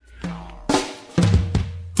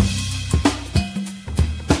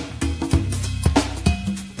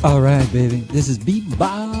All right, baby. This is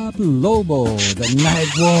Bebop Lobo, the Night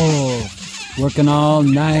Wolf, working all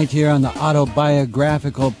night here on the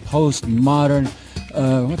autobiographical postmodern.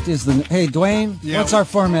 What is the... Hey, Dwayne, what's our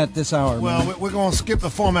format this hour, Well, man? we're going to skip the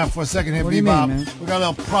format for a second here, What do you Bebop. mean, man? We got a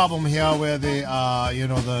little problem here where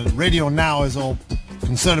the radio now is all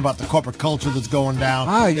concerned about the corporate culture that's going down.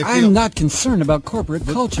 I'm not concerned about corporate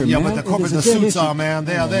culture, yeah, man. but the suits are, man.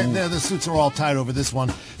 The suits are all tight over this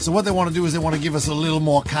one. So what they want to do is they want to give us a little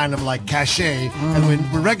more kind of like cachet. And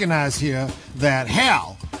we recognize here that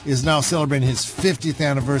Hal is now celebrating his 50th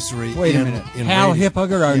anniversary. Wait a minute. Hal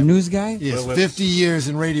Hiphugger, our news guy? Yes, 50 years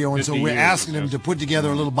in radio, and so we're asking him to put together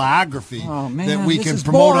a little biography that we can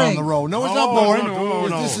promote on the road. No, it's not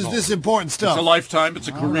boring. This is important stuff. It's a lifetime. It's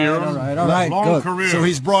a career. All right. Long career. So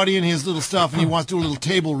he's brought in his little stuff, and he wants to do a little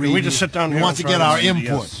table read. We just sit down here. He wants to get our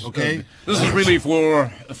input, okay? This is really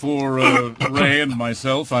for Ray and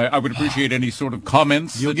myself. I would appreciate any sort of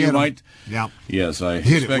comments that you might. Yeah. Yes, I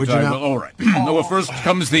Hit expect it, would you I now? will. All right. Well, first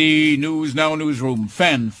comes the News Now newsroom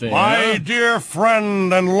fanfare. My dear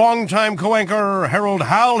friend and longtime co-anchor Harold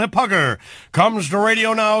Hal Hiphugger comes to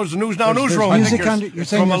Radio Now's News Now newsroom. You're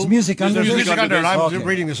saying there's music under There's this? music under it. I'm Okay.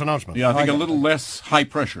 reading this announcement. Yeah, I think a little less high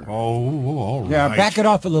pressure. Oh, all right. Yeah, back it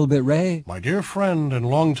off a little bit, Ray. My dear friend and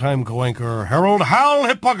longtime co-anchor Harold Hal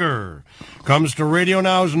Hiphugger comes to Radio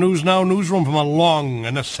Now's News Now newsroom from a long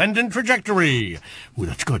and ascendant trajectory. Ooh,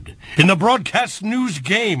 that's good. In the broadcast news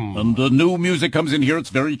game. And the new music comes in here. It's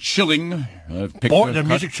very chilling. I've picked The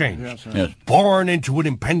music changed. Yes. Born into an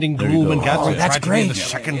impending There you gloom go. and gathering that's tragedy in the great.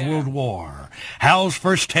 Second World War. Hal's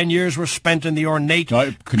first 10 years were spent in the ornate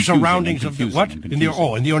confusing surroundings and of the confusing and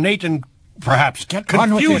in the ornate and perhaps on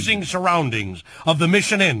with confusing surroundings of the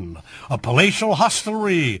Mission Inn, a palatial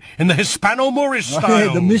hostelry in the Hispano-Moorish style.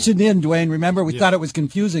 Hey, the Mission Inn, Dwayne. Remember, we thought it was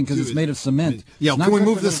confusing because it's made of cement. Yeah, It's not can we good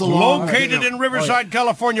move for this the- along? Located in Riverside,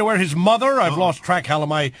 California, where his mother, I've lost track, Hal,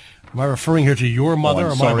 am I referring here to your mother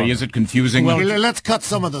I'm or my sorry, mother? is it confusing? Well, let's cut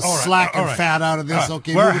some of the slack and fat out of this.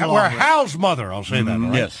 Okay, where move it along. Hal's mother, I'll say that, all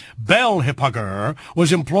right? Yes. Belle Hiphugger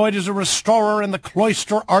was employed as a restorer in the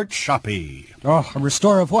Cloister Art Shoppy. Oh, a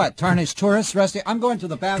restore of what? Tarnished tourists, Rusty? I'm going to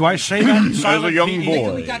the bathroom. Do I say that? As a young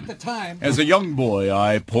boy. We got the time. As a young boy,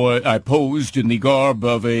 I posed in the garb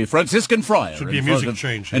of a Franciscan friar. Should be a in front music of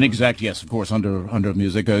change. An exact, yes, of course, under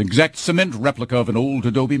music, an exact cement replica of an old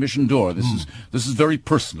adobe mission door. This is very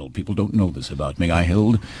personal. People don't know this about me. I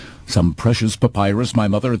held some precious papyrus my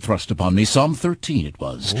mother had thrust upon me. Psalm 13 it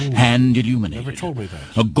was, hand illuminated. Never told me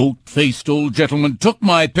that. A goat-faced old gentleman took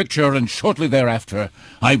my picture, and shortly thereafter,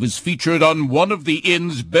 I was featured on one of the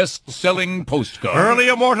inn's best-selling postcards. Early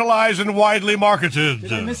immortalized and widely marketed.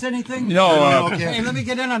 Did I miss anything? No, Okay, let me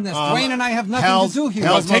get in on this. Dwayne and I have nothing to do here.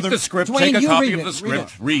 Hal's Take mother- the script, Dwayne, take a you copy read of it, the read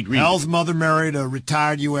script. Read. Hal's mother married a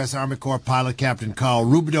retired U.S. Army Corps pilot, Captain Carl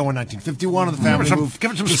Rubidoux, in 1951, and the family moved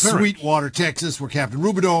give it some to spirit. Sweetwater, Texas, where Captain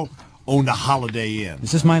Rubidoux owned a Holiday Inn.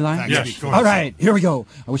 Is this my line? Yes, go ahead. All right, here we go.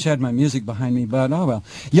 I wish I had my music behind me, but oh well.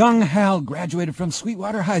 Young Hal graduated from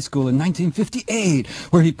Sweetwater High School in 1958,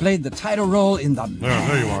 where he played the title role in The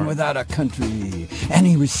there you Man are. Without a Country. And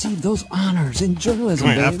he received those honors in journalism.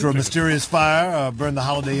 baby. After a mysterious fire burned the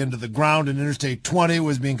Holiday Inn to the ground and Interstate 20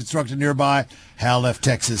 was being constructed nearby, Hal left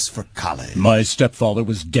Texas for college. My stepfather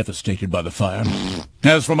was devastated by the fire.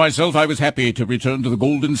 As for myself, I was happy to return to the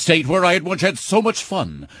Golden State, where I had once had so much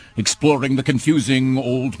fun exploring the confusing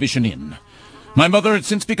old Mission Inn. My mother had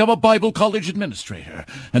since become a Bible college administrator,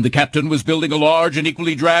 and the captain was building a large and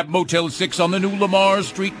equally drab Motel 6 on the new Lamar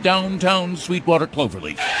Street downtown Sweetwater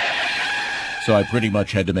Cloverleaf. So I pretty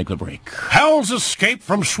much had to make the break. Hal's escape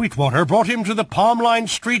from Sweetwater brought him to the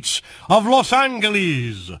palm-lined streets of Los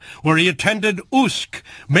Angeles, where he attended USC,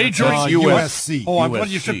 majoring USC. Oh, well,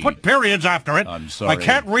 you should put periods after it. I'm sorry. I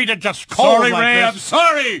can't read it just cold Sorry, like Ray, this. I'm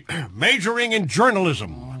sorry! Majoring in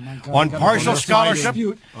journalism. God, On we gotta partial go to scholarship,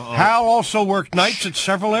 dispute. Hal also worked nights at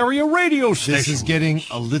several area radio stations. This is getting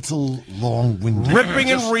a little long-winded.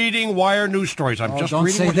 ripping and reading wire news stories. I'm Oh, just don't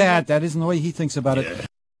reading say what he that. That isn't the way he thinks about it.